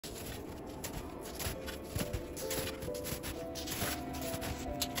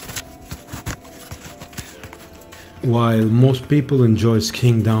While most people enjoy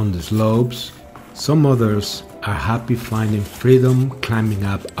skiing down the slopes, some others are happy finding freedom climbing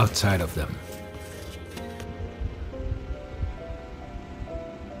up outside of them.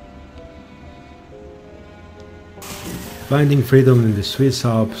 Finding freedom in the Swiss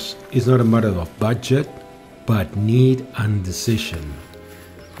Alps is not a matter of budget, but need and decision.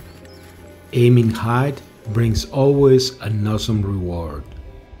 Aiming high brings always an awesome reward.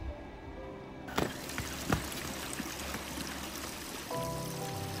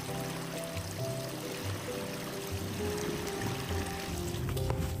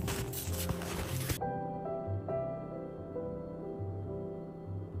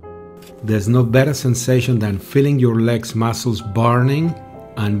 There's no better sensation than feeling your legs' muscles burning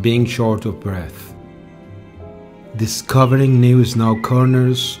and being short of breath. Discovering new snow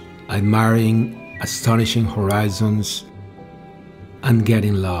corners, admiring astonishing horizons, and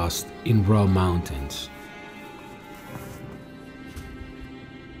getting lost in raw mountains.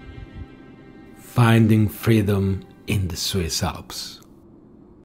 Finding freedom in the Swiss Alps.